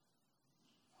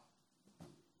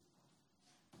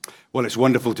Well, it's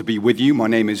wonderful to be with you. My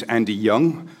name is Andy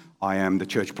Young. I am the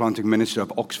church planting minister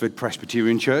of Oxford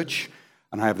Presbyterian Church,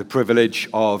 and I have the privilege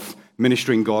of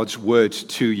ministering God's word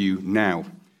to you now.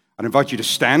 I'd invite you to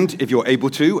stand if you're able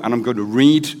to, and I'm going to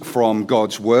read from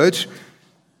God's word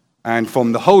and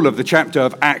from the whole of the chapter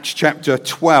of Acts chapter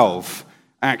 12.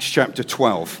 Acts chapter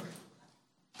 12.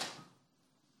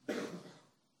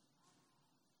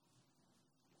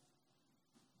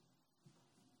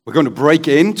 We're going to break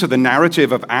into the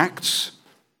narrative of Acts,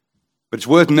 but it's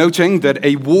worth noting that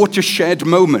a watershed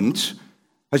moment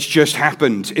has just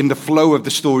happened in the flow of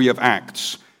the story of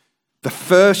Acts. The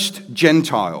first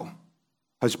Gentile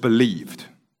has believed.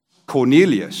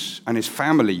 Cornelius and his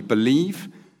family believe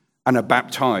and are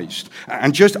baptized.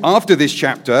 And just after this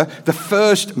chapter, the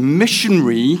first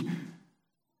missionary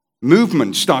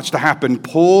movement starts to happen.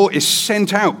 Paul is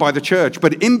sent out by the church.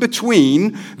 But in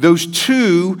between those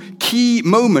two key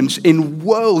moments in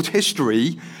world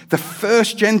history, the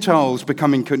first Gentiles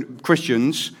becoming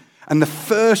Christians and the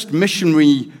first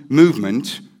missionary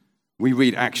movement, we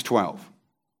read Acts 12.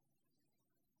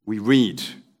 We read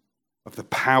of the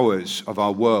powers of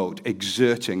our world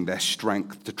exerting their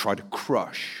strength to try to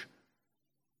crush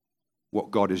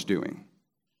what God is doing.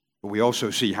 But we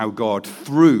also see how God,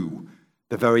 through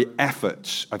the very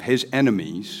efforts of his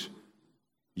enemies,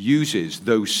 uses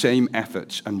those same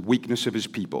efforts and weakness of his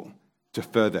people to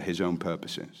further his own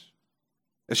purposes.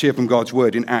 Let's hear from God's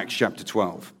word in Acts chapter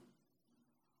 12.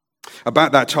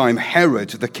 About that time, Herod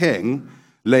the king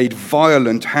laid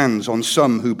violent hands on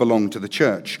some who belonged to the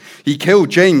church. He killed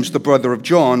James, the brother of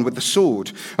John, with the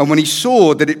sword. And when he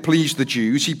saw that it pleased the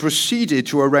Jews, he proceeded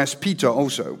to arrest Peter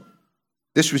also.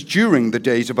 This was during the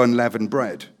days of unleavened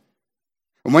bread.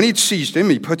 And when he'd seized him,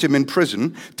 he put him in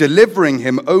prison, delivering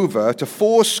him over to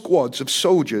 4 squads of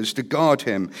soldiers to guard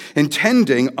him,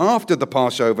 intending after the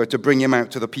Passover to bring him out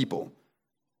to the people.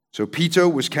 So Peter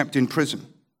was kept in prison,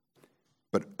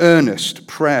 but earnest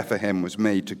prayer for him was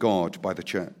made to God by the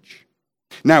church.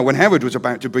 Now, when Herod was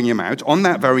about to bring him out, on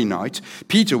that very night,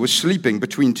 Peter was sleeping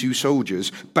between 2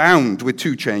 soldiers, bound with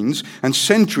 2 chains, and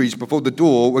sentries before the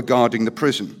door were guarding the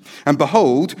prison. And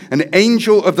behold, an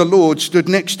angel of the Lord stood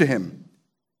next to him.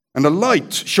 And a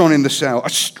light shone in the cell.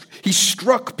 He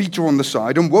struck Peter on the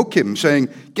side and woke him, saying,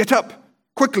 "Get up,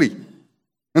 quickly."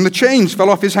 And the chains fell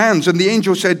off his hands, and the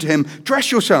angel said to him,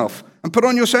 "Dress yourself and put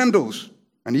on your sandals."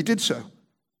 And he did so.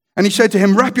 And he said to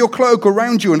him, "Wrap your cloak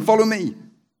around you and follow me."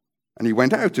 And he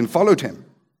went out and followed him.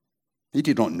 He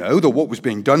did not know that what was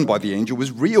being done by the angel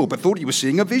was real, but thought he was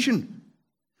seeing a vision.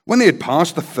 When they had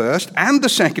passed the first and the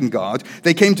second guard,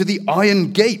 they came to the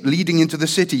iron gate leading into the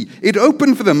city. It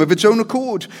opened for them of its own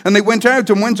accord, and they went out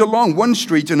and went along one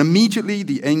street, and immediately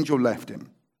the angel left him.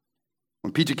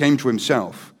 When Peter came to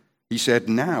himself, he said,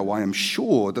 "Now I am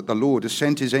sure that the Lord has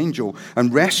sent his angel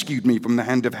and rescued me from the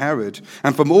hand of Herod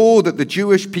and from all that the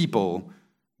Jewish people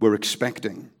were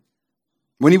expecting."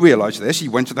 When he realized this, he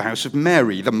went to the house of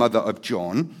Mary, the mother of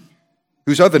John,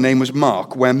 whose other name was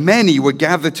Mark, where many were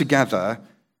gathered together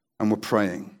and were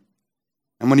praying.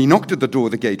 And when he knocked at the door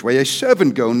of the gateway, a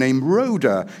servant girl named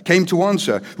Rhoda came to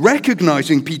answer.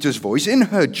 Recognizing Peter's voice, in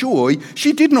her joy,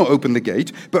 she did not open the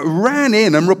gate, but ran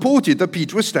in and reported that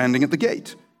Peter was standing at the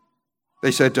gate.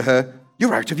 They said to her,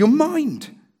 "You're out of your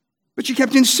mind." But she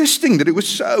kept insisting that it was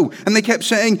so, and they kept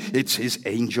saying, "It's his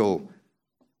angel."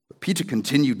 But Peter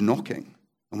continued knocking,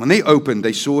 and when they opened,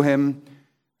 they saw him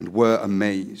and were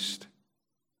amazed.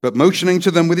 But motioning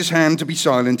to them with his hand to be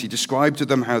silent, he described to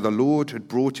them how the Lord had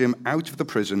brought him out of the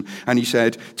prison, and he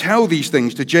said, "Tell these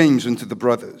things to James and to the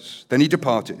brothers." Then he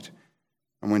departed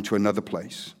and went to another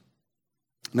place.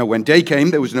 Now when day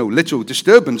came, there was no little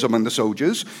disturbance among the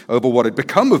soldiers over what had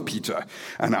become of Peter.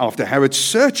 And after Herod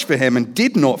searched for him and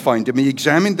did not find him, he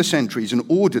examined the sentries and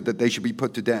ordered that they should be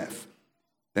put to death.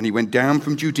 Then he went down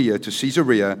from Judea to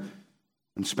Caesarea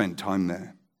and spent time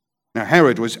there. Now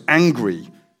Herod was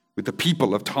angry with the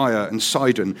people of Tyre and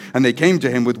Sidon, and they came to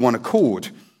him with one accord.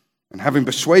 And having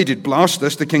persuaded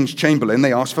Blastus, the king's chamberlain,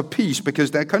 they asked for peace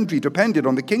because their country depended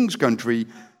on the king's country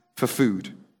for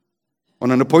food.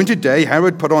 On an appointed day,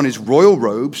 Herod put on his royal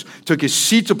robes, took his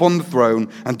seat upon the throne,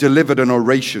 and delivered an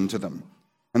oration to them.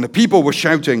 And the people were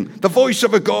shouting, "The voice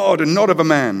of a god and not of a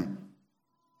man."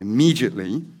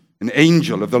 Immediately, an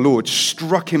angel of the Lord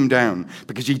struck him down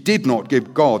because he did not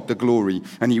give God the glory,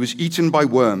 and he was eaten by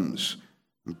worms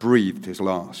and breathed his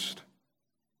last.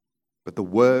 But the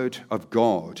word of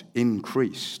God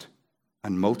increased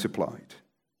and multiplied.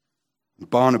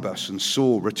 Barnabas and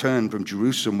Saul returned from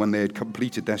Jerusalem when they had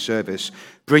completed their service,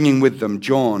 bringing with them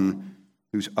John,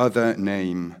 whose other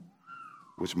name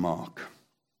was Mark.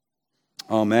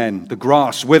 Amen. The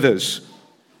grass withers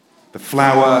The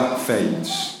flower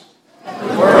fades. The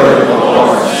word of the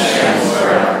Lord stands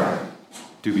forever.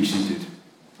 Do be seated.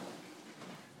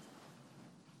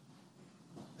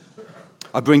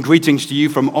 I bring greetings to you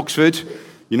from Oxford,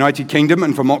 United Kingdom,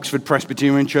 and from Oxford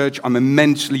Presbyterian Church. I'm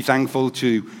immensely thankful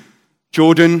to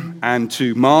Jordan and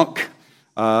to Mark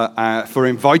for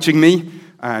inviting me,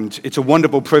 and it's a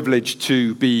wonderful privilege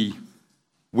to be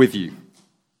with you.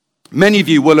 Many of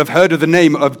you will have heard of the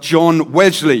name of John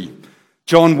Wesley.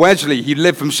 John Wesley, he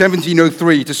lived from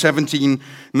 1703 to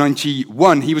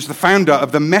 1791. He was the founder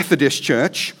of the Methodist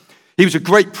Church. He was a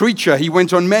great preacher. He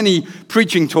went on many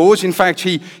preaching tours. In fact,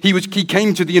 he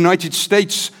came to the United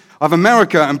States of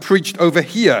America and preached over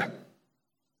here.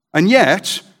 And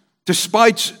yet,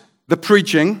 despite the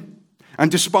preaching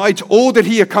and despite all that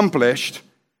he accomplished,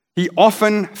 he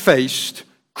often faced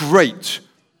great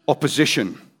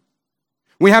opposition.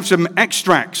 We have some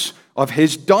extracts of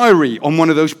his diary on one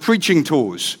of those preaching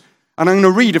tours. And I'm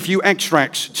going to read a few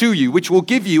extracts to you, which will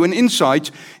give you an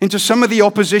insight into some of the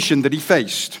opposition that he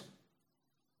faced.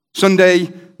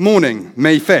 Sunday morning,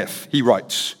 May 5th, he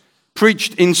writes,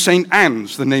 preached in St.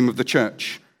 Anne's, the name of the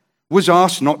church, was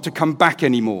asked not to come back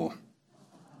anymore.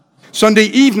 Sunday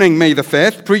evening, May the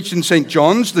 5th, preached in St.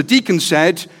 John's, the deacon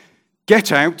said,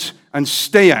 get out and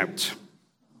stay out.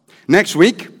 Next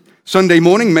week, Sunday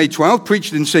morning, May 12th,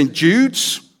 preached in St.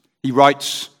 Jude's. He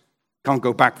writes, can't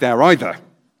go back there either.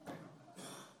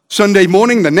 Sunday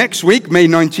morning, the next week, May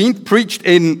 19th, preached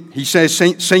in, he says,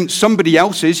 Saint somebody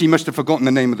else's. He must have forgotten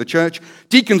the name of the church.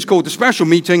 Deacons called a special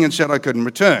meeting and said I couldn't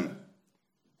return.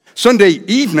 Sunday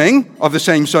evening of the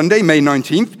same Sunday, May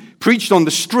 19th, preached on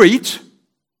the street,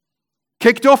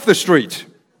 kicked off the street.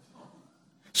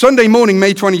 Sunday morning,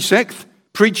 May 26th,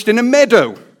 preached in a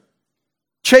meadow,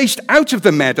 chased out of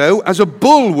the meadow as a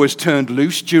bull was turned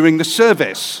loose during the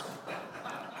service.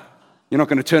 You're not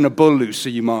going to turn a bull loose, are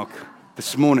you, Mark?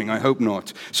 This morning, I hope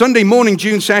not. Sunday morning,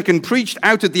 June 2nd, preached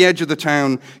out at the edge of the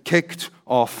town, kicked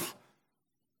off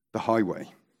the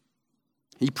highway.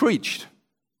 He preached.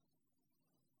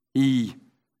 He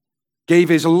gave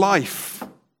his life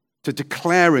to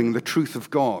declaring the truth of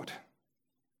God.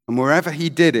 And wherever he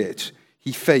did it,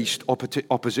 he faced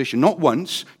opposition. Not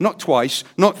once, not twice,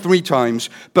 not 3 times,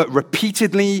 but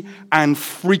repeatedly and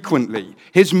frequently.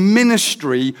 His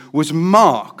ministry was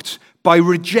marked by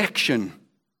rejection,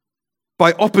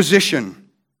 by opposition.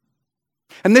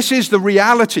 And this is the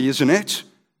reality, isn't it,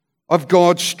 of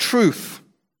God's truth.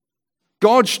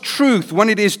 God's truth, when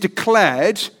it is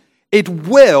declared, it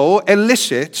will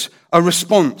elicit a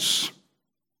response.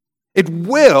 It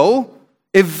will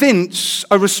evince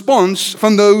a response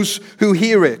from those who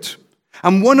hear it.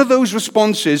 And one of those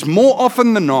responses, more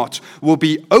often than not, will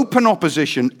be open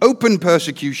opposition, open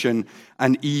persecution,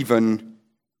 and even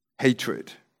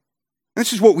hatred.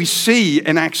 This is what we see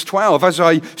in Acts 12. As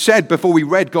I said before we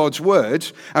read God's word,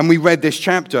 and we read this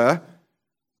chapter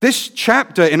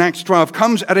in Acts 12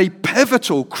 comes at a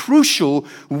pivotal, crucial,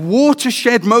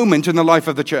 watershed moment in the life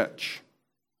of the church.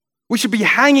 We should be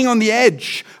hanging on the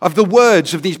edge of the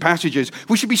words of these passages.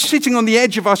 We should be sitting on the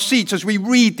edge of our seats as we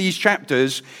read these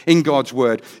chapters in God's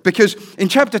word. Because in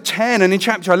chapter 10 and in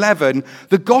chapter 11,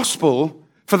 the gospel,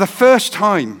 for the first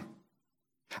time,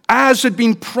 as had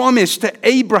been promised to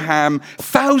Abraham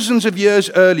thousands of years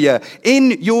earlier,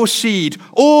 in your seed,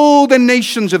 all the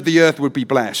nations of the earth would be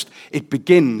blessed. It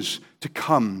begins to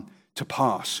come to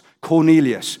pass.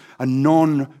 Cornelius, a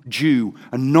non-Jew,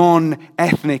 a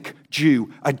non-ethnic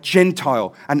Jew, a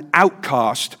Gentile, an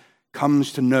outcast,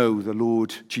 comes to know the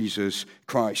Lord Jesus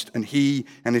Christ. And he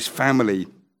and his family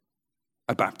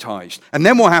are baptized. And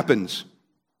then what happens?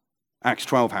 Acts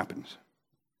 12 happens.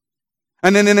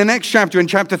 And then in the next chapter, in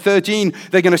chapter 13,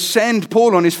 they're going to send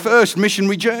Paul on his first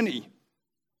missionary journey.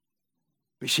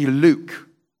 We see Luke,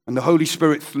 and the Holy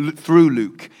Spirit through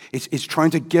Luke is trying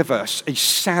to give us a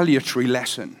salutary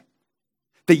lesson.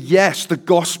 That yes, the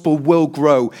gospel will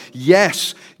grow.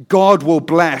 Yes, God will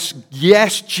bless.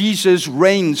 Yes, Jesus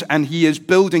reigns and he is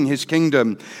building his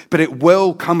kingdom. But it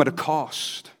will come at a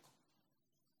cost.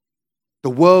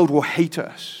 The world will hate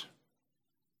us.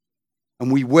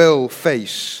 And we will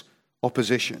face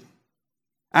opposition.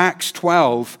 Acts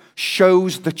 12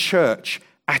 shows the church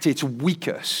at its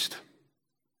weakest.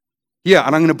 Yeah,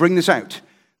 and I'm going to bring this out.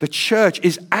 The church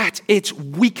is at its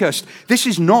weakest. This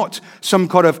is not some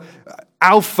kind of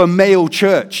alpha male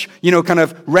church, kind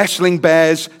of wrestling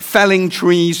bears, felling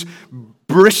trees,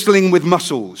 bristling with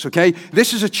muscles, okay?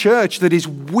 This is a church that is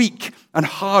weak and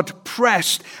hard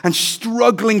pressed and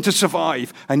struggling to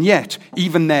survive. And yet,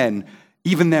 even then,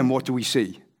 what do we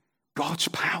see? God's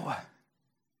power.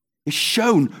 is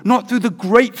shown not through the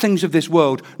great things of this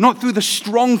world, not through the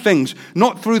strong things,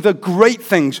 not through the great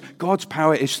things. God's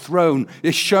power is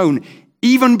shown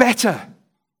even better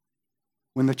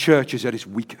when the church is at its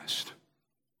weakest,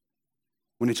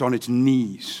 when it's on its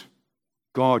knees.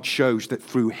 God shows that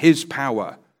through his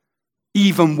power,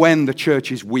 even when the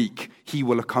church is weak, he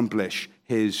will accomplish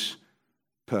his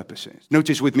purposes.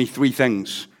 Notice with me 3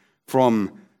 things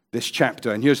from this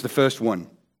chapter, and here's the first one.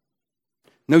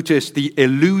 Notice the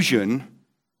illusion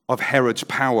of Herod's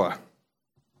power.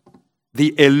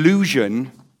 The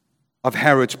illusion of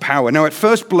Herod's power. Now, at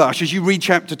first blush, as you read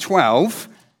chapter 12,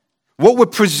 what we're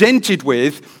presented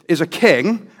with is a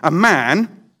king, a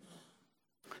man,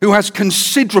 who has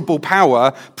considerable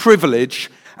power, privilege,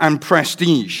 and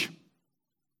prestige.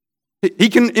 He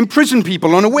can imprison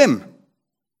people on a whim.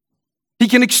 He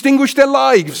can extinguish their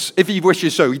lives if he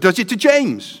wishes so. He does it to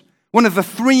James, one of the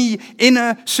 3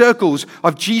 inner circles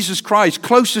of Jesus Christ's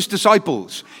closest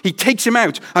disciples. He takes him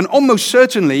out, and almost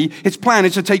certainly his plan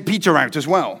is to take Peter out as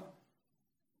well.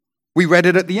 We read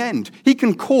it at the end. He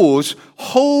can cause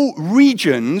whole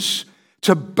regions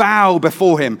to bow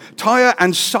before him. Tyre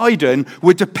and Sidon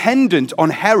were dependent on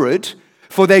Herod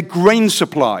for their grain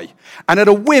supply. And at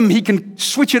a whim, he can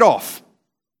switch it off.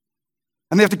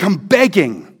 And they have to come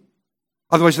begging.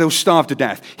 Otherwise, they'll starve to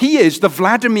death. He is the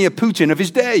Vladimir Putin of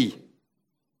his day.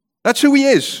 That's who he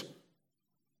is.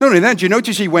 Not only that, do you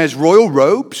notice he wears royal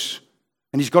robes?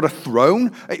 And he's got a throne?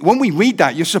 When we read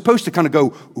that, you're supposed to kind of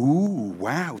go, ooh,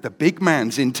 wow, the big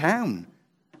man's in town.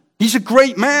 He's a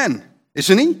great man,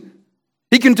 isn't he?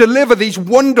 He can deliver these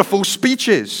wonderful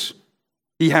speeches.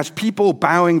 He has people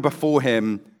bowing before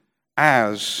him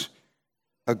as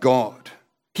a god.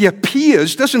 He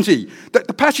appears, doesn't he?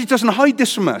 The passage doesn't hide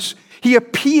this from us. He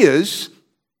appears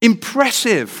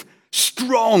impressive,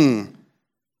 strong,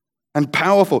 and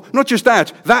powerful. Not just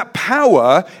that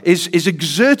power is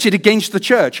exerted against the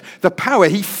church. The power,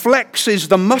 he flexes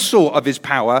the muscle of his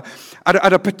power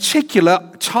at a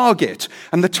particular target.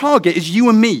 And the target is you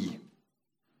and me.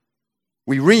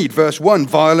 We read verse 1,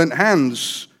 violent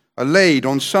hands are laid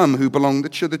on some who belong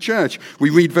to the church. We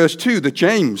read verse 2 that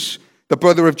James, the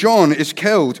brother of John, is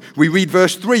killed. We read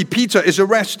verse 3, Peter is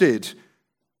arrested.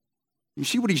 You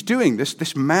see what he's doing?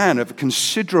 This man of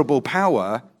considerable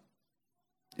power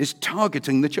is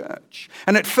targeting the church.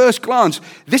 And at first glance,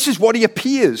 this is what he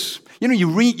appears. You know,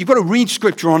 you've got to read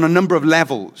Scripture on a number of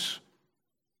levels.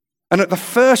 And at the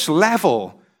first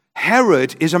level,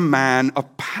 Herod is a man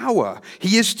of power.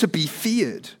 He is to be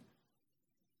feared.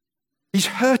 He's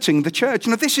hurting the church.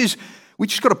 Now we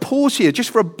just got to pause here just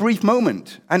for a brief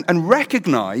moment and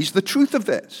recognize the truth of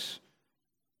this.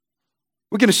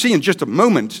 We're going to see in just a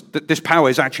moment that this power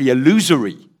is actually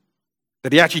illusory,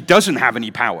 that he actually doesn't have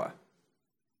any power.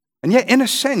 And yet, in a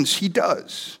sense, he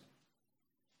does.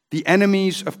 The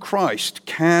enemies of Christ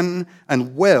can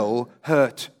and will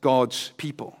hurt God's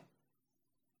people.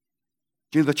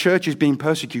 You know, the church is being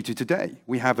persecuted today.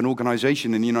 We have an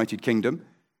organization in the United Kingdom.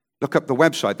 Look up the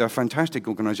website. They're a fantastic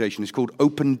organization. It's called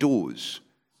Open Doors.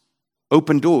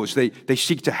 Open Doors. They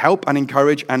seek to help and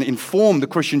encourage and inform the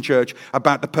Christian church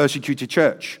about the persecuted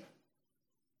church.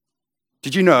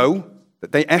 Did you know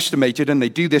that they estimated, and they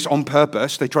do this on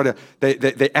purpose,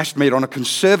 they estimate on a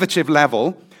conservative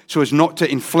level so as not to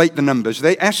inflate the numbers.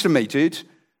 They estimated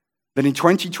that in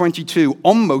 2022,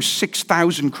 almost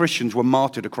 6,000 Christians were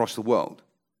martyred across the world.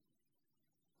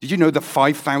 Did you know that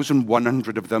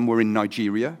 5,100 of them were in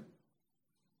Nigeria?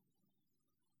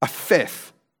 A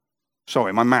fifth.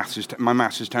 Sorry, my maths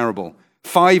is terrible.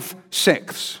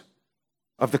 5/6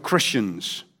 of the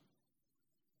Christians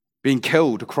being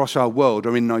killed across our world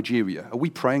are in Nigeria. Are we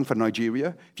praying for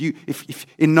Nigeria? If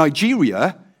in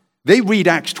Nigeria, they read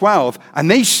Acts 12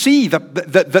 and they see that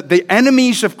the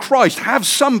enemies of Christ have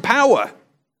some power.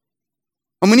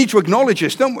 And we need to acknowledge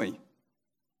this, don't we?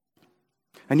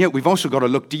 And yet we've also got to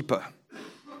look deeper.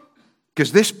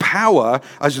 Because this power,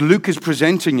 as Luke is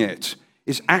presenting it,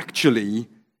 is actually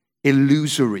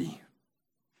illusory.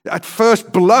 At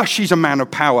first blush, he's a man of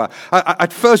power.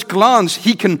 At first glance,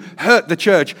 he can hurt the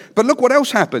church. But look what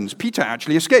else happens. Peter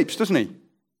actually escapes, doesn't he?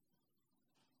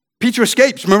 Peter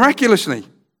escapes miraculously.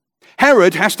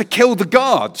 Herod has to kill the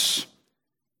guards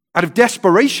out of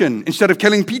desperation instead of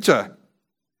killing Peter.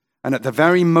 And at the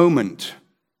very moment,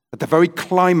 at the very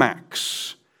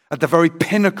climax, at the very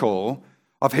pinnacle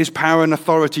of his power and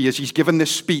authority, as he's given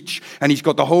this speech, and he's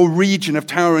got the whole region of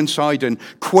Tyre and Sidon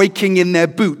quaking in their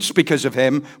boots because of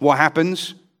him, what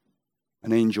happens?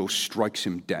 An angel strikes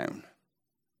him down,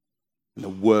 and the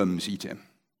worms eat him.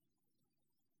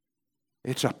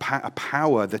 It's a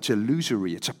power that's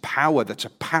illusory. It's a power that's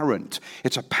apparent.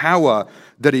 It's a power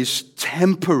that is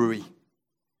temporary.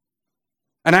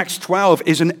 And Acts 12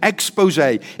 is an expose.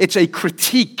 It's a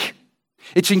critique.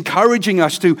 It's encouraging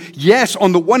us to, yes,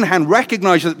 on the one hand,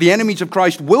 recognize that the enemies of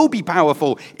Christ will be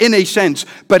powerful in a sense,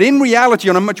 but in reality,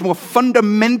 on a much more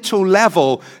fundamental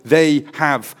level, they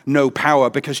have no power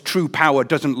because true power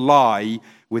doesn't lie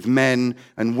with men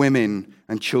and women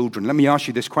and children. Let me ask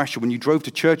you this question. When you drove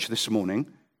to church this morning,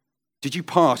 did you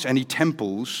pass any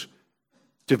temples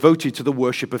devoted to the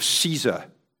worship of Caesar?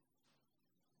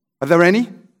 Are there any?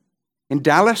 In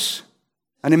Dallas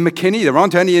and in McKinney? There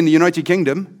aren't any in the United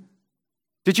Kingdom.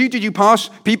 Did you pass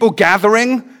people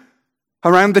gathering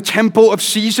around the temple of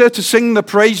Caesar to sing the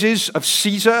praises of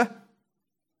Caesar?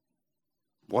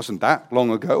 Wasn't that long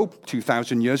ago,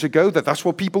 2,000 years ago, that's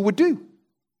what people would do.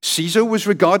 Caesar was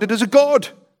regarded as a god,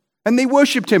 and they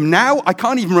worshipped him. Now, I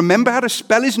can't even remember how to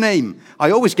spell his name.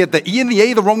 I always get the E and the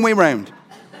A the wrong way around.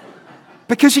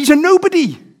 Because he's a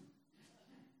nobody.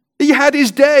 He had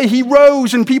his day, he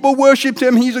rose, and people worshipped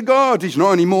him. He's a god. He's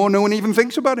not anymore. No one even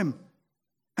thinks about him.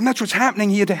 And that's what's happening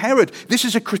here to Herod. This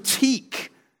is a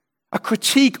critique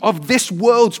of this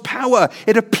world's power.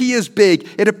 It appears big,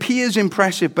 it appears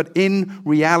impressive, but in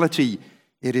reality,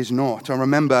 it is not. I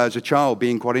remember as a child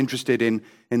being quite interested in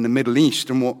the Middle East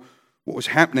and what was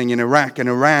happening in Iraq and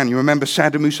Iran. You remember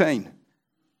Saddam Hussein?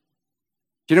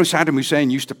 Do you know Saddam Hussein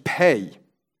used to pay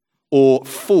or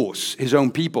force his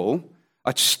own people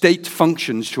at state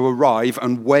functions to arrive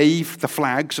and wave the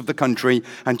flags of the country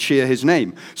and cheer his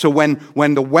name? So when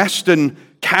the Western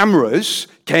cameras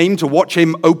came to watch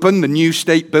him open the new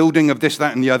state building of this,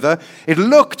 that, and the other, it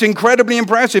looked incredibly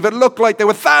impressive. It looked like there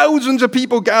were thousands of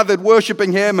people gathered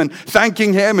worshiping him and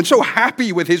thanking him and so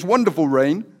happy with his wonderful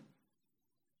reign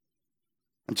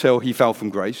until he fell from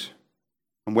grace.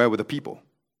 And where were the people?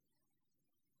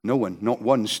 No one, not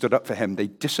one, stood up for him. They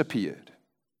disappeared.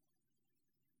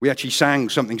 We actually sang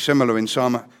something similar in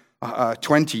Psalm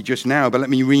 20 just now, but let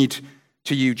me read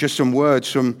to you just some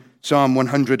words from Psalm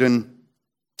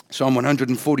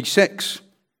 146.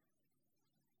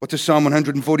 What does Psalm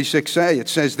 146 say? It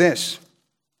says this,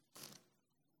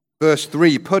 verse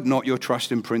 3, "Put not your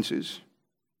trust in princes,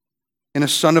 in a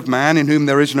son of man in whom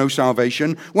there is no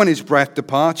salvation. When his breath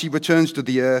departs, he returns to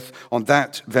the earth. On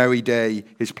that very day,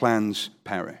 his plans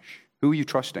perish." Who are you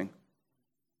trusting?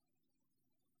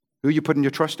 Who are you putting your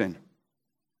trust in?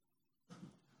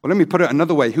 Well, let me put it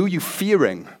another way. Who are you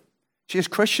fearing? See, as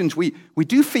Christians, we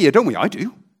do fear, don't we? I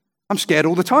do. I'm scared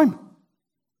all the time.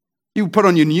 You put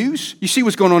on your news, you see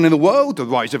what's going on in the world, the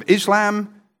rise of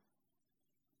Islam,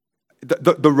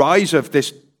 the rise of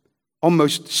this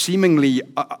almost seemingly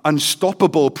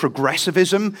unstoppable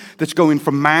progressivism that's going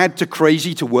from mad to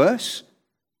crazy to worse.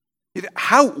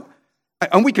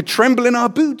 And we could tremble in our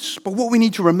boots, but what we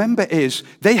need to remember is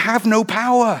they have no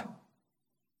power.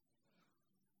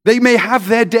 They may have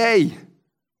their day.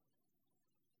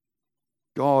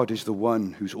 God is the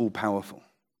one who's all-powerful.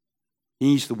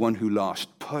 He's the one who lasts.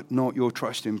 Put not your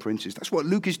trust in princes. That's what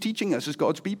Luke is teaching us as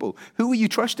God's people. Who are you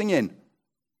trusting in?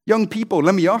 Young people,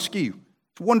 let me ask you.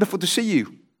 It's wonderful to see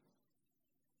you.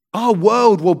 Our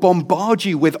world will bombard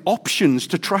you with options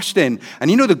to trust in.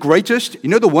 And you know the greatest? You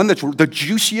know the one that's the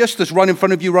juiciest that's right in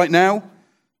front of you right now?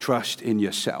 Trust in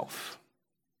yourself.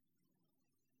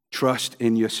 Trust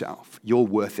in yourself. You're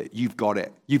worth it. You've got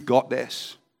it. You've got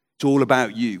this. It's all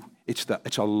about you. It's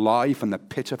a lie from the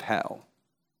pit of hell.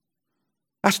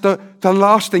 That's the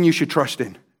last thing you should trust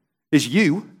in, is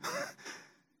you.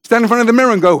 Stand in front of the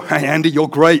mirror and go, "Hey, Andy, you're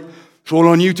great. It's all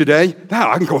on you today.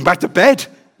 Now I can go back to bed."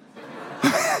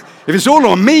 If it's all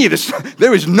on me,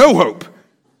 there is no hope.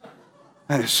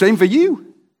 And it's the same for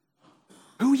you.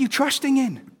 Who are you trusting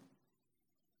in?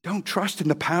 Don't trust in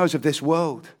the powers of this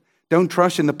world. Don't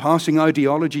trust in the passing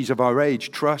ideologies of our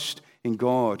age. Trust in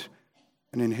God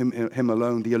and in him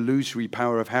alone, the illusory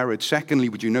power of Herod. Secondly,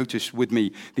 would you notice with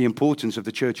me the importance of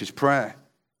the church's prayer?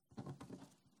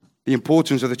 The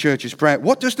importance of the church's prayer.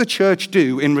 What does the church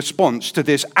do in response to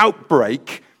this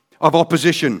outbreak of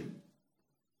opposition?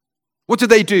 What do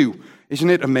they do? Isn't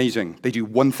it amazing? They do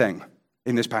one thing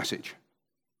in this passage.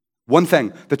 One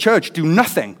thing. The church do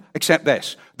nothing except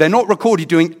this. They're not recorded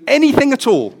doing anything at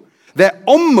all. They're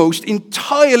almost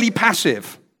entirely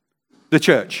passive, the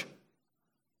church.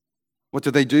 What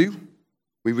do?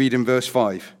 We read in verse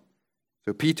 5.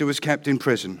 So Peter was kept in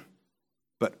prison,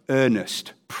 but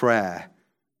earnest prayer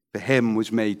for him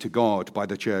was made to God by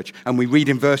the church. And we read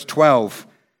in verse 12,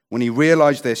 when he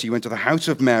realized this, he went to the house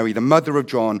of Mary, the mother of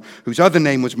John, whose other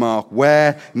name was Mark,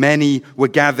 where many were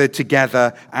gathered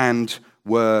together and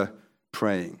were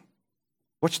praying.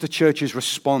 What's the church's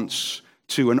response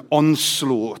to an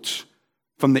onslaught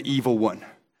from the evil one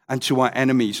and to our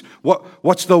enemies.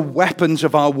 What's the weapons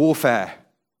of our warfare?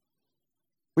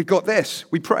 We got this.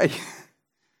 We pray.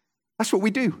 That's what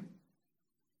we do.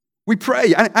 We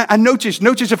pray. And notice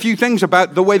a few things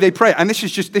about the way they pray. And this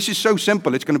is so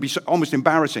simple, it's going to be almost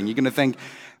embarrassing. You're going to think,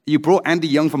 you brought Andy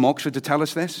Young from Oxford to tell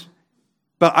us this?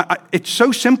 But it's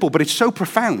so simple, but it's so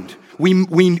profound.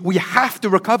 We have to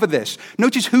recover this.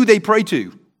 Notice who they pray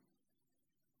to.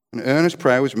 An earnest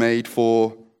prayer was made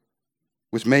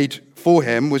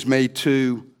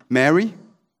to Mary?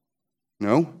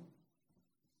 No.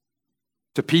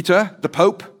 To Peter, the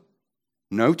Pope?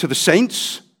 No. To the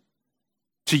saints?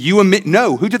 To you and me?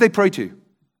 No. Who do they pray to?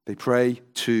 They pray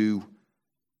to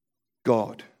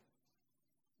God.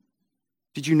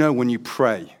 Did you know when you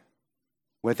pray,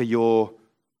 whether you're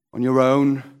on your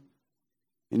own,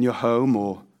 in your home,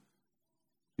 or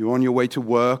you're on your way to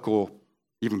work, or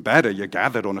even better, you're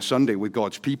gathered on a Sunday with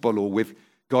God's people, or with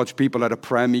God's people at a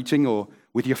prayer meeting, or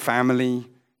with your family,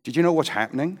 did you know what's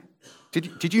happening?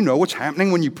 Did you know what's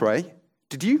happening when you pray?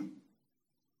 Did you?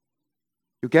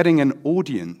 You're getting an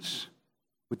audience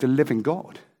with the living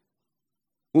God.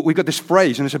 We've got this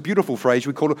phrase, and it's a beautiful phrase.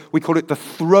 We call it the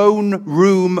throne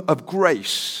room of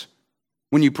grace.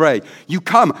 When you pray, you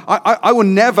come. I will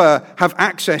never have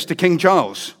access to King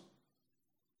Charles,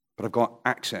 but I've got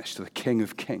access to the King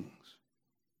of Kings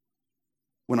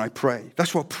when I pray.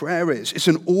 That's what prayer is. It's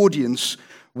an audience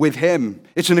with him.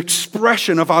 It's an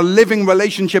expression of our living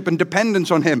relationship and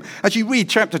dependence on him. As you read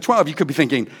chapter 12, you could be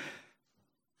thinking,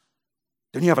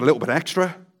 don't you have a little bit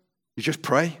extra? You just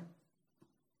pray.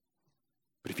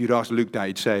 But if you'd ask Luke that,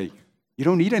 he'd say, you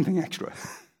don't need anything extra.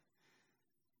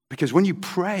 Because when you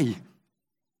pray,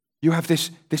 you have this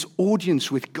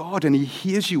audience with God, and he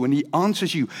hears you and he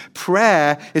answers you.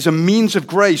 Prayer is a means of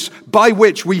grace by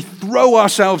which we throw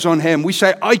ourselves on him. We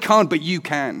say, I can't, but you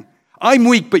can. I'm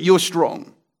weak, but you're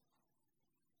strong.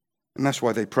 And that's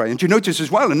why they pray. And you notice as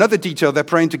well, another detail, they're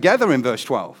praying together in verse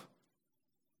 12.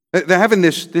 They're having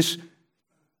this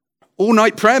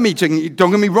all-night prayer meeting.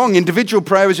 Don't get me wrong, individual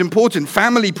prayer is important.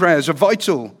 Family prayers are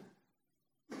vital.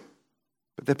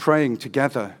 But they're praying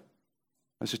together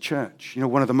as a church. You know,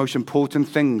 one of the most important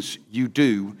things you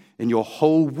do in your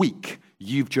whole week,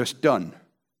 you've just done.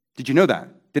 Did you know that?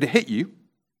 Did it hit you?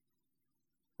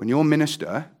 When your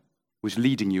minister was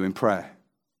leading you in prayer.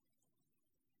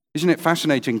 Isn't it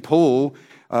fascinating? Paul,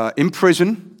 in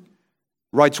prison,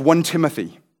 writes 1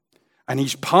 Timothy, and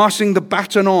he's passing the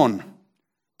baton on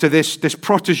to this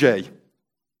protege.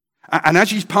 And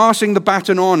as he's passing the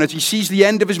baton on, as he sees the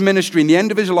end of his ministry and the end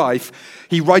of his life,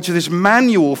 he writes this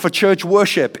manual for church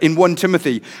worship in 1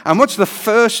 Timothy. And what's the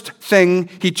first thing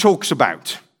he talks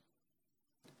about?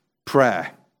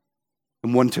 Prayer.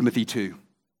 In 1 Timothy 2.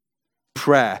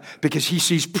 Prayer. Because he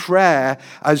sees prayer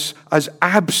as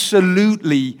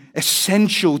absolutely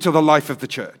essential to the life of the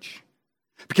church.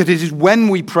 Because it is when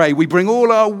we pray, we bring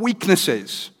all our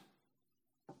weaknesses,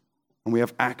 and we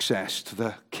have access to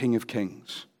the King of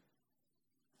Kings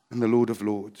and the Lord of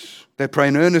Lords. They're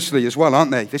praying earnestly as well,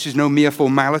 aren't they? This is no mere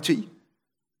formality.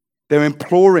 They're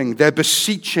imploring, they're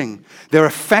beseeching, their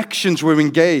affections were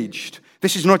engaged.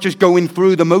 This is not just going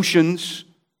through the motions.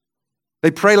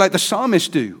 They pray like the psalmists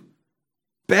do,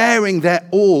 bearing their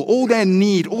all their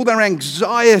need, all their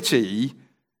anxiety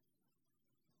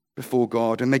before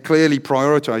God. And they clearly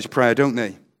prioritize prayer, don't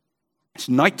they? It's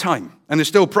nighttime, and they're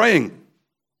still praying.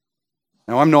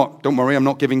 Now, don't worry, I'm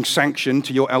not giving sanction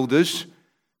to your elders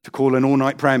to call an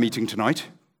all-night prayer meeting tonight.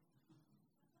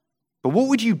 But what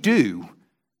would you do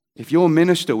if your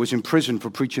minister was in prison for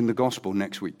preaching the gospel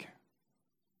next week?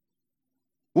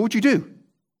 What would you do?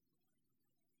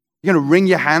 You're going to wring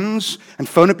your hands and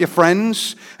phone up your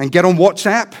friends and get on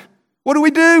WhatsApp? What do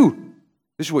we do?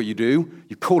 This is what you do.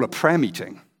 You call a prayer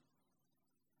meeting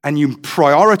and you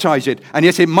prioritize it. And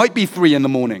yes, it might be 3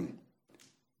 a.m,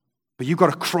 but you've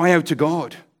got to cry out to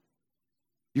God.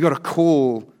 You've got to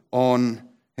call on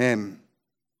him.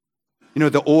 You know,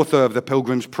 the author of The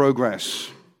Pilgrim's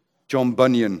Progress, John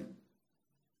Bunyan,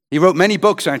 he wrote many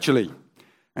books, actually.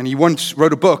 And he once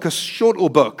wrote a short little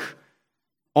book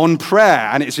on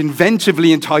prayer, and it's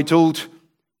inventively entitled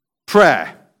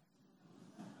Prayer.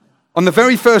 On the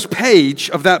very first page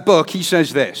of that book, he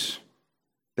says this: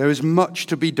 there is much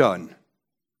to be done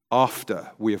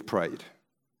after we have prayed,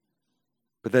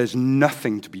 but there's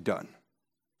nothing to be done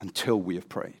until we have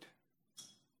prayed.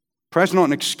 Prayer is not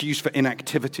an excuse for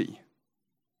inactivity,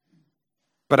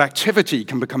 but activity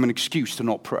can become an excuse to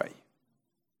not pray.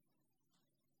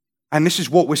 And this is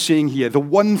what we're seeing here. The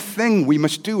one thing we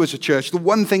must do as a church, the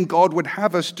one thing God would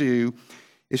have us do,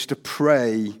 is to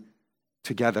pray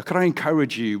together. Could I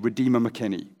encourage you, Redeemer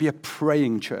McKinney, be a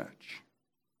praying church.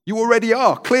 You already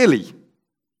are, clearly.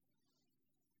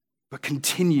 But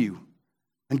continue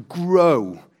and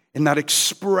grow in that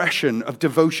expression of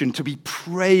devotion to be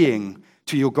praying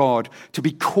to your God, to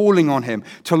be calling on him,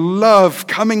 to love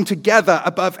coming together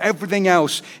above everything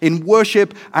else in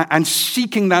worship and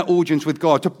seeking that audience with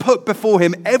God, to put before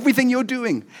him everything you're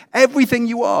doing, everything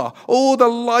you are, all the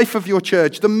life of your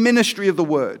church, the ministry of the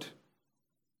word.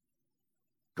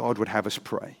 God would have us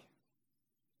pray.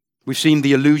 We've seen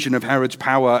the illusion of Herod's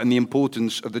power and the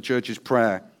importance of the church's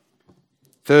prayer.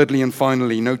 Thirdly and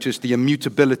finally, notice the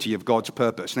immutability of God's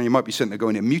purpose. Now, you might be sitting there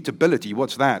going, immutability,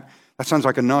 what's that? That sounds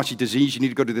like a nasty disease you need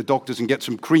to go to the doctors and get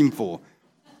some cream for.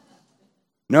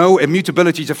 No,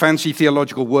 immutability is a fancy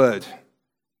theological word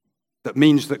that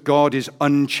means that God is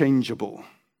unchangeable.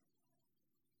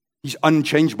 He's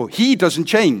unchangeable. He doesn't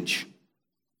change.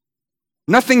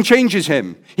 Nothing changes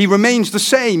him. He remains the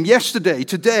same yesterday,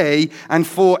 today, and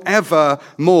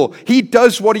forevermore. He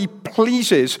does what he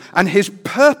pleases, and his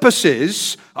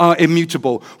purposes are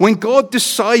immutable. When God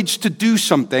decides to do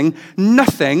something,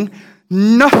 nothing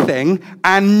in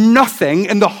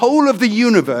the whole of the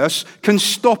universe can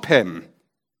stop him.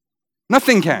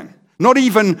 Nothing can. Not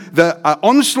even the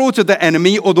onslaught of the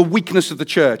enemy or the weakness of the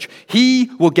church.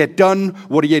 He will get done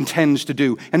what he intends to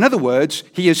do. In other words,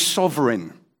 he is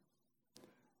sovereign.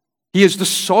 He is the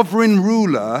sovereign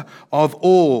ruler of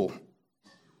all.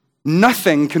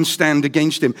 Nothing can stand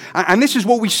against him. And this is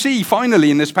what we see finally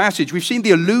in this passage. We've seen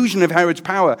the illusion of Herod's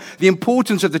power, the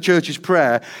importance of the church's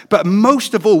prayer, but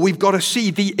most of all, we've got to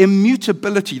see the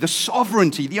immutability, the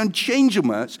sovereignty, the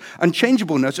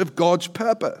unchangeableness of God's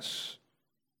purpose.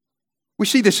 We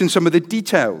see this in some of the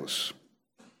details.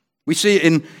 We see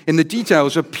it in the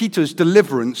details of Peter's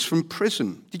deliverance from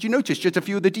prison. Did you notice just a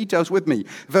few of the details with me?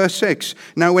 Verse 6,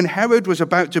 now when Herod was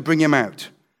about to bring him out,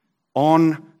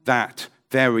 on that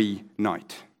very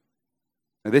night.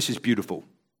 Now this is beautiful.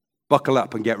 Buckle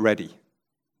up and get ready.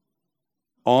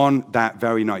 On that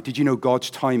very night. Did you know God's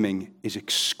timing is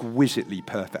exquisitely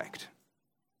perfect?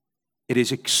 It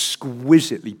is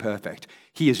exquisitely perfect.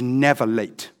 He is never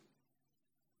late.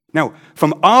 Now,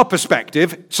 from our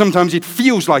perspective, sometimes it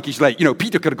feels like he's late.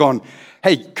 Peter could have gone,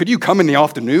 hey, could you come in the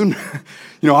afternoon?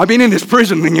 I've been in this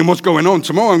prison thinking what's going on.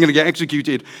 Tomorrow I'm going to get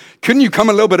executed. Couldn't you come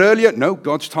a little bit earlier? No,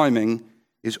 God's timing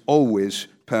is always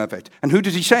perfect. And who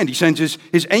does he send? He sends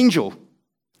his angel,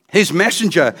 his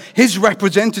messenger, his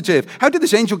representative. How did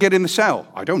this angel get in the cell?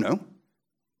 I don't know.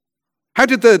 How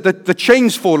did the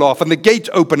chains fall off and the gate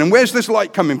open? And where's this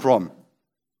light coming from?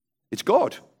 It's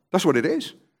God. That's what it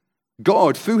is.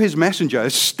 God, through his messenger,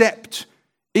 has stepped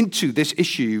into this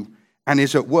issue and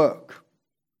is at work.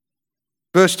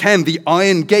 Verse 10, the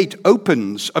iron gate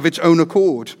opens of its own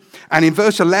accord. And in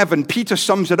verse 11, Peter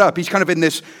sums it up. He's kind of in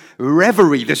this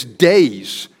reverie, this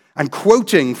daze. And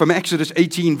quoting from Exodus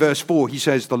 18, verse 4, he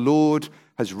says, the Lord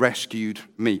has rescued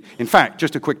me. In fact,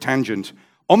 just a quick tangent,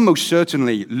 almost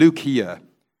certainly Luke here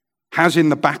has in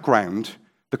the background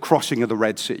the crossing of the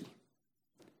Red Sea.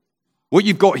 What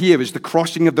you've got here is the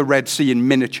crossing of the Red Sea in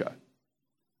miniature.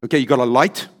 Okay, you've got a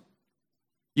light,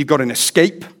 you've got an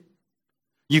escape,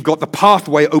 you've got the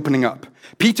pathway opening up.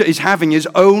 Peter is having his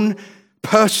own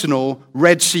personal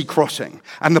Red Sea crossing.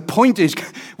 And the point is,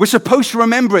 we're supposed to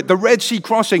remember it. The Red Sea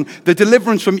crossing, the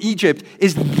deliverance from Egypt,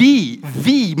 is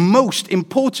the most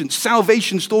important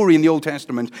salvation story in the Old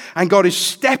Testament. And God is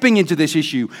stepping into this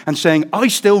issue and saying, I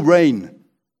still reign.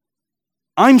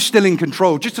 I'm still in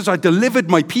control. Just as I delivered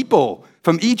my people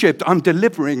from Egypt, I'm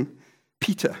delivering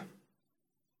Peter.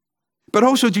 But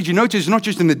also, did you notice, not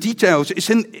just in the details,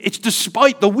 it's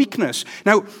despite the weakness.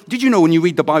 Now, did you know when you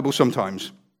read the Bible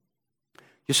sometimes,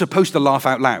 you're supposed to laugh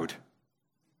out loud?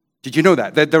 Did you know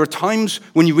that? There are times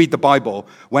when you read the Bible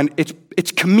when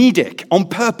it's comedic on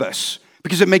purpose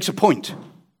because it makes a point.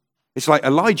 It's like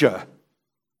Elijah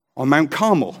on Mount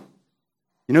Carmel.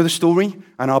 You know the story?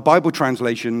 And our Bible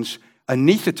translations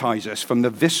anesthetize us from the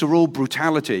visceral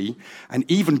brutality and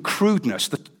even crudeness,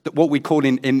 what we call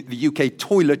in the UK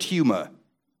toilet humor.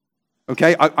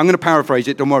 Okay, I'm going to paraphrase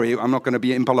it. Don't worry, I'm not going to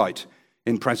be impolite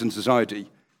in present society.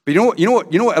 But you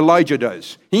know what Elijah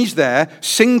does? He's there,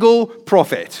 single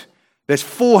prophet. There's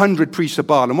 400 priests of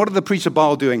Baal. And what are the priests of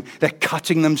Baal doing? They're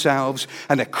cutting themselves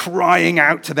and they're crying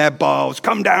out to their Baals,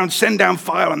 come down, send down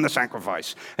fire on the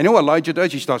sacrifice. And you know what Elijah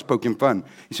does? He starts poking fun.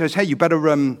 He says, hey, you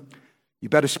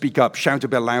better speak up, shout a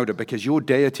bit louder, because your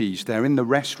deities, they're in the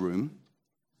restroom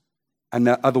and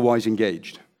they're otherwise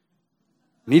engaged.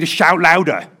 You need to shout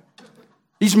louder.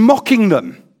 He's mocking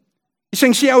them. He's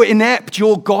saying, see how inept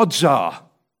your gods are.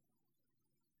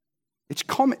 It's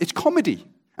comedy.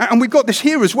 And we've got this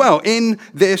here as well in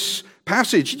this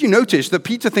passage. Did you notice that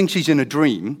Peter thinks he's in a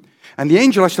dream, and the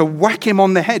angel has to whack him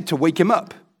on the head to wake him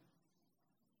up?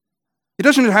 He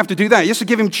doesn't have to do that. He has to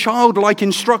give him childlike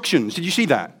instructions. Did you see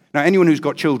that? Now, anyone who's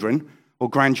got children or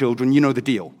grandchildren, you know the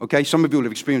deal, okay? Some of you will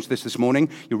have experienced this morning.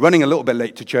 You're running a little bit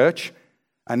late to church,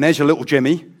 and there's your little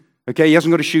Jimmy, okay? He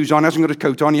hasn't got his shoes on, hasn't got his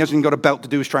coat on, he hasn't got a belt to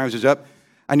do his trousers up.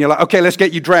 And you're like, okay, let's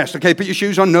get you dressed. Okay, put your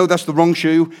shoes on. No, that's the wrong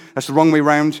shoe. That's the wrong way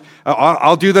around.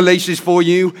 I'll do the laces for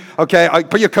you. Okay,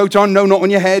 put your coat on. No, not on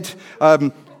your head.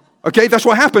 Okay, that's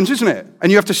what happens, isn't it?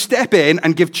 And you have to step in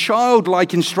and give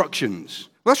childlike instructions.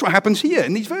 Well, that's what happens here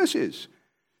in these verses.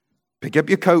 Pick up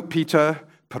your coat, Peter.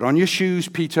 Put on your shoes,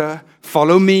 Peter.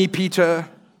 Follow me, Peter.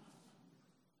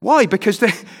 Why? Because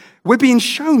we're being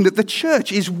shown that the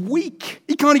church is weak.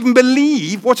 He can't even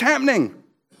believe what's happening.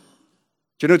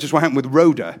 Do you notice what happened with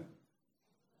Rhoda?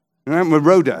 What happened with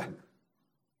Rhoda?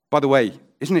 By the way,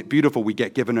 isn't it beautiful we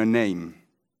get given a name?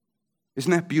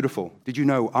 Isn't that beautiful? Did you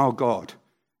know our God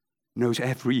knows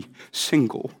every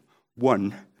single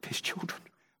one of his children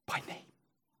by name?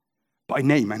 By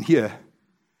name. And here,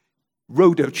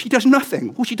 Rhoda, she does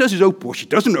nothing. All she does is open. Well, she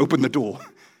doesn't open the door.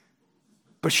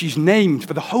 But she's named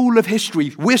for the whole of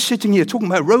history. We're sitting here talking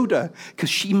about Rhoda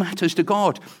because she matters to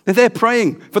God. They're there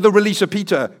praying for the release of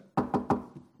Peter.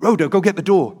 Rhoda, go get the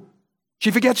door. She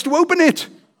forgets to open it.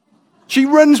 She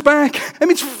runs back. I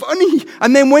mean, it's funny.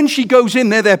 And then when she goes in,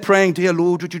 they're there praying, dear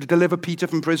Lord, would you deliver Peter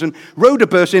from prison? Rhoda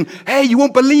bursts in. Hey, you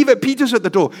won't believe it. Peter's at the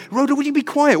door. Rhoda, would you be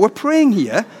quiet? We're praying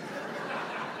here.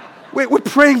 We're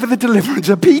praying for the deliverance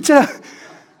of Peter.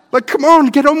 Like, come on,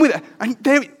 get on with it. And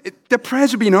their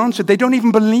prayers are being answered. They don't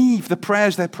even believe the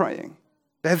prayers they're praying.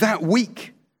 They're that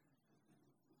weak.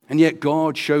 And yet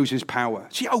God shows his power.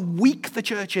 See how weak the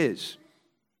church is.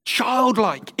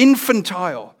 Childlike,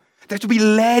 infantile. They're to be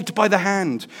led by the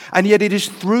hand. And yet it is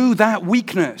through that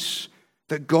weakness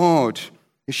that God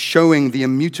is showing the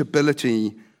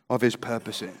immutability of his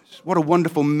purposes. What a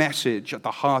wonderful message at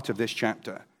the heart of this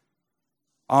chapter.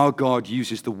 Our God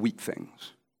uses the weak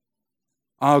things.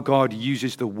 Our God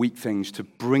uses the weak things to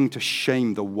bring to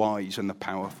shame the wise and the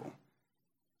powerful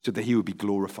so that he would be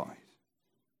glorified.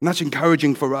 And that's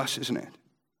encouraging for us, isn't it?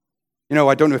 You know,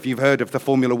 I don't know if you've heard of the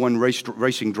Formula One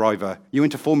racing driver. You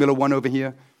into Formula One over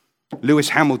here? Lewis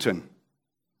Hamilton,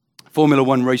 Formula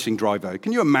One racing driver.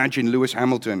 Can you imagine Lewis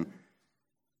Hamilton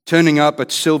turning up at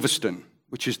Silverstone,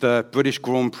 which is the British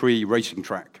Grand Prix racing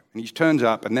track? And he turns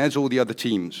up, and there's all the other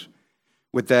teams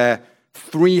with their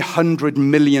 $300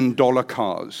 million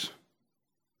cars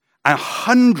and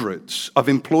hundreds of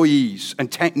employees and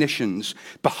technicians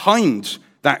behind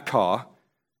that car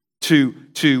to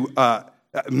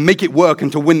make it work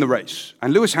and to win the race.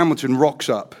 And Lewis Hamilton rocks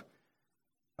up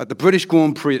at the British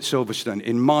Grand Prix at Silverstone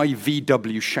in my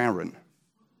VW Sharon.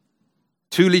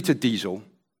 2-liter diesel,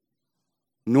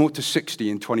 0 to 60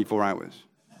 in 24 hours.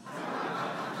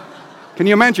 Can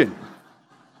you imagine?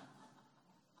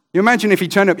 You imagine if he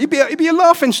turned up, it'd be a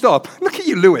laughing stock. Look at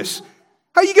you, Lewis.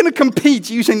 How are you going to compete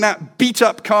using that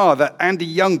beat-up car that Andy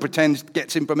Young pretends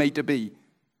gets him from A to B?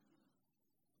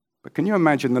 But can you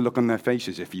imagine the look on their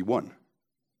faces if he won?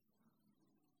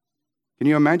 Can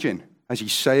you imagine as he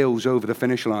sails over the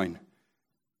finish line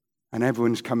and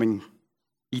everyone's coming,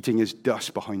 eating his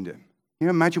dust behind him? Can you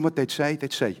imagine what they'd say?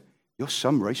 They'd say, you're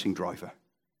some racing driver.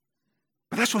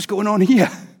 But that's what's going on here.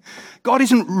 God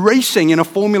isn't racing in a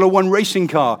Formula One racing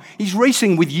car. He's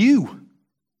racing with you.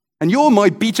 And you're my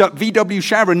beat-up VW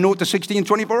Sharon 0 to 60 in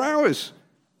 24 hours.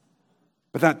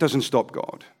 But that doesn't stop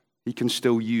God. He can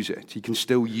still use it. He can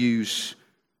still use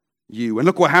you. And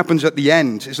look what happens at the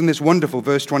end. Isn't this wonderful?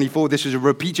 Verse 24, this is a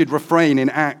repeated refrain in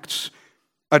Acts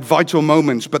at vital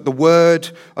moments. But the word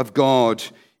of God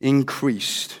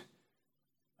increased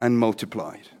and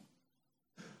multiplied.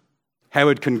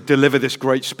 Herod can deliver this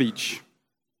great speech,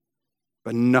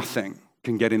 but nothing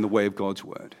can get in the way of God's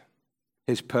word.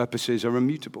 His purposes are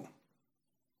immutable.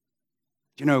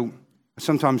 You know, I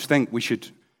sometimes think we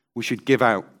should give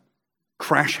out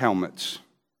crash helmets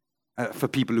for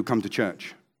people who come to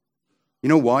church. You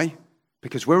know why?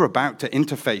 Because we're about to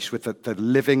interface with the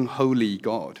living, holy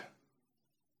God.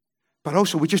 But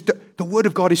also, the word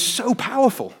of God is so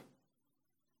powerful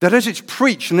that as it's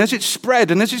preached and as it's spread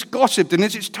and as it's gossiped and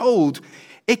as it's told,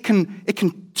 it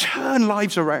can turn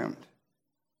lives around.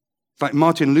 It's like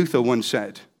Martin Luther once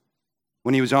said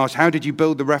when he was asked, how did you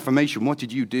build the Reformation? What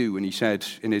did you do? And he said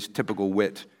in his typical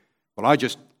wit, well, I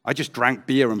just drank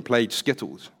beer and played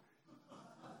Skittles.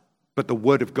 But the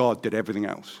word of God did everything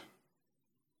else.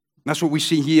 And that's what we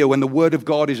see here. When the word of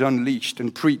God is unleashed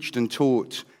and preached and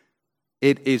taught,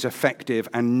 it is effective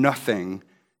and nothing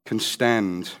can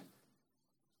stand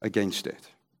against it.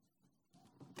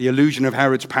 the illusion of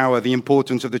Herod's power, the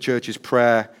importance of the church's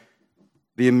prayer,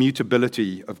 the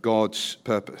immutability of God's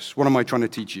purpose. What am I trying to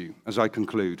teach you as I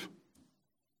conclude?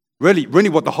 Really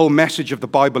what the whole message of the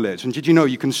Bible is. And did you know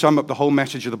you can sum up the whole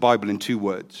message of the Bible in 2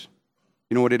 words?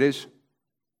 You know what it is?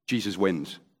 Jesus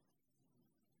wins.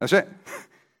 That's it.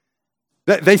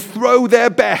 They throw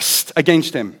their best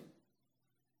against him.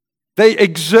 They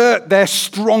exert their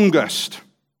strongest.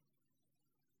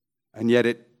 And yet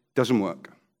it doesn't work.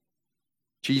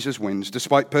 Jesus wins,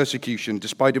 despite persecution,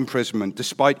 despite imprisonment,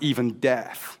 despite even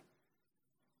death.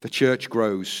 The church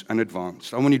grows and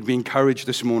advances. I want you to be encouraged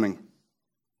this morning.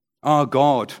 Our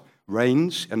God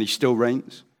reigns, and he still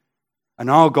reigns. And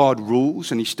our God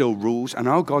rules, and he still rules. And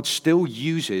our God still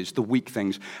uses the weak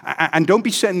things. And don't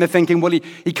be sitting there thinking, well,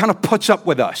 he kind of puts up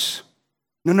with us.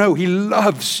 No, he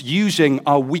loves using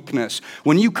our weakness.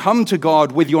 When you come to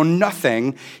God with your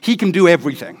nothing, he can do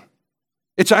everything.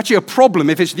 It's actually a problem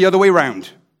if it's the other way around.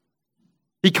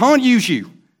 He can't use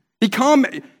you.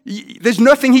 There's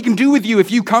nothing he can do with you if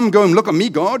you come going, look at me,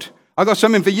 God. I got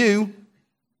something for you.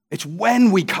 It's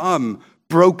when we come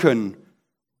broken,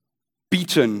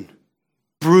 beaten,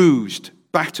 bruised,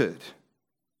 battered.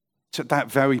 It's at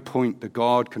that very point that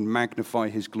God can magnify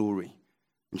his glory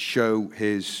and show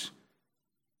his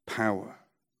power.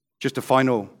 Just a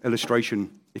final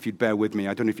illustration, if you'd bear with me.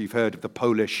 I don't know if you've heard of the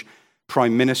Polish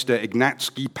Prime Minister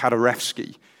Ignacy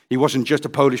Paderewski. He wasn't just a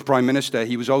Polish prime minister,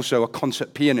 he was also a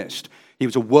concert pianist. He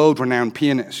was a world-renowned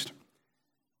pianist.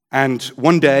 And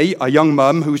one day, a young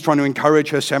mum who was trying to encourage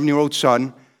her 7-year-old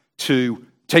son to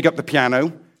take up the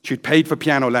piano, she'd paid for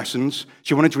piano lessons,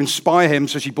 she wanted to inspire him,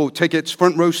 so she bought tickets,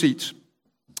 front row seats,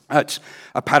 at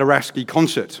a Paderewski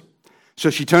concert. So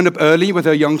she turned up early with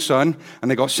her young son, and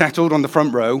they got settled on the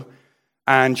front row,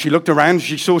 and she looked around,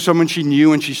 she saw someone she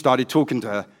knew, and she started talking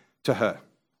to her.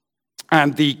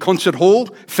 And the concert hall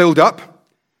filled up,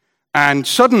 and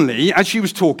suddenly, as she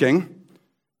was talking,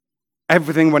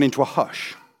 everything went into a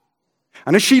hush.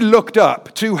 And as she looked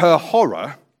up, to her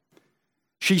horror,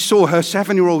 she saw her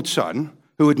 7-year-old son,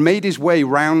 who had made his way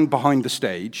round behind the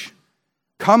stage,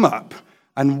 come up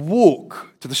and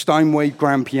walk to the Steinway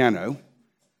grand piano,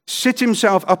 sit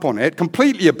himself up on it,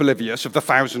 completely oblivious of the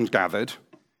thousands gathered,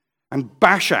 and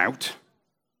bash out,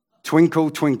 "Twinkle,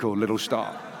 Twinkle, Little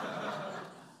Star."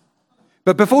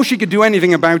 But before she could do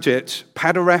anything about it,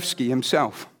 Paderewski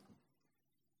himself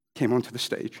came onto the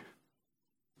stage.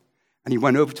 And he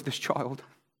went over to this child.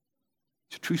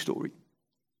 It's a true story.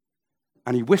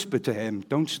 And he whispered to him,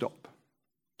 "Don't stop.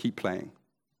 Keep playing."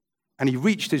 And he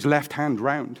reached his left hand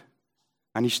round.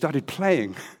 And he started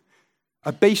playing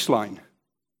a bass line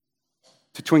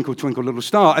to "Twinkle, Twinkle, Little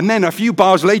Star." And then a few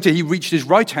bars later, he reached his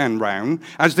right hand round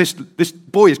as this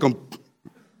boy has gone.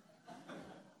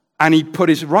 And he put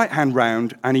his right hand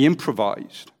round and he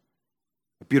improvised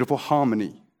a beautiful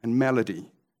harmony and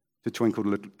melody to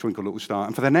 "Twinkle, Twinkle, Little Star."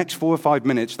 And for the next 4 or 5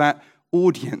 minutes, that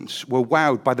audience were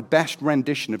wowed by the best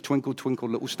rendition of "Twinkle, Twinkle,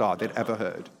 Little Star" they'd ever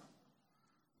heard.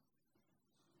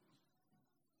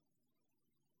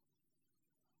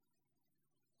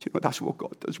 Do you know that's what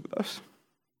God does with us?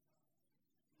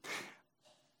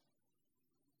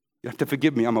 You have to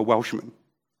forgive me, I'm a Welshman.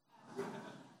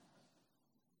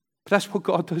 But that's what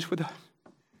God does with us.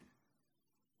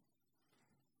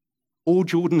 All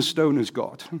Jordan Stone has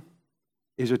got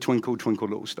is a "Twinkle, Twinkle,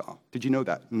 Little Star." Did you know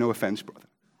that? No offense, brother.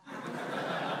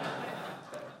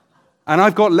 And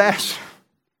I've got less.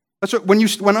 That's what,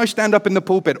 when I stand up in the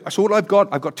pulpit, that's all I've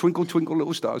got. I've got "Twinkle, Twinkle,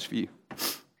 Little Stars" for you.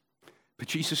 But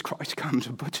Jesus Christ comes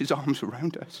and puts his arms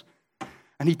around us.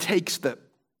 And he takes the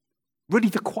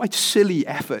quite silly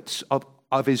efforts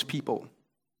of his people.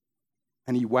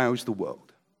 And he wows the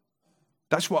world.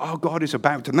 That's what our God is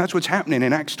about. And that's what's happening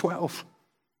in Acts 12.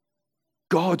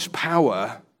 God's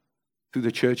power through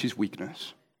the church's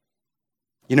weakness.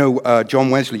 You know, John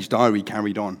Wesley's diary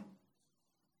carried on.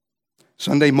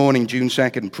 Sunday morning, June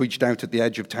 2nd, preached out at the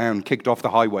edge of town, kicked off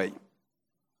the highway.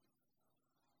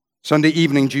 Sunday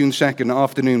evening, June 2nd,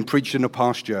 afternoon, preached in a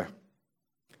pasture.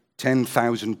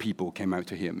 10,000 people came out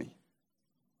to hear me.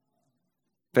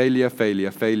 Failure,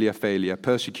 failure, failure, failure,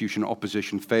 persecution,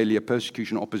 opposition, failure,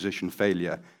 persecution, opposition,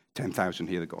 failure. 10,000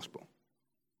 hear the gospel.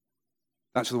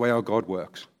 That's the way our God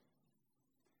works.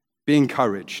 Be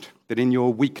encouraged that in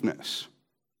your weakness,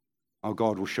 our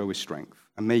God will show his strength.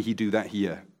 And may he do that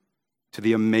here to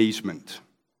the amazement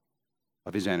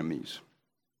of his enemies.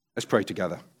 Let's pray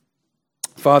together.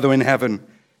 Father in heaven,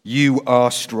 you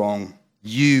are strong.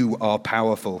 You are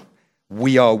powerful.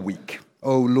 We are weak.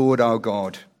 Oh Lord our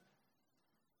God,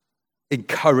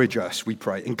 encourage us, we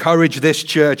pray. Encourage this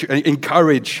church.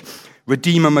 Encourage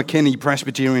Redeemer McKinney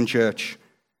Presbyterian Church.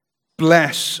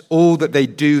 Bless all that they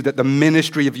do, that the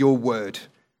ministry of your word,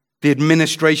 the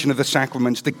administration of the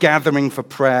sacraments, the gathering for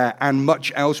prayer, and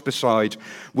much else beside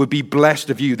would be blessed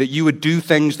of you, that you would do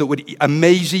things that would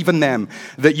amaze even them,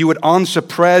 that you would answer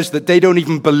prayers that they don't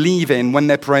even believe in when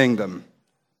they're praying them,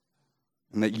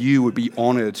 and that you would be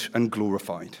honored and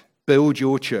glorified. Build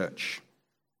your church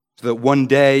so that one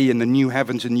day in the new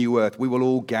heavens and new earth, we will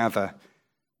all gather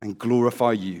and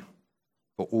glorify you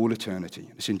for all eternity.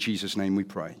 It's in Jesus' name we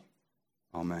pray.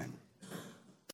 Amen.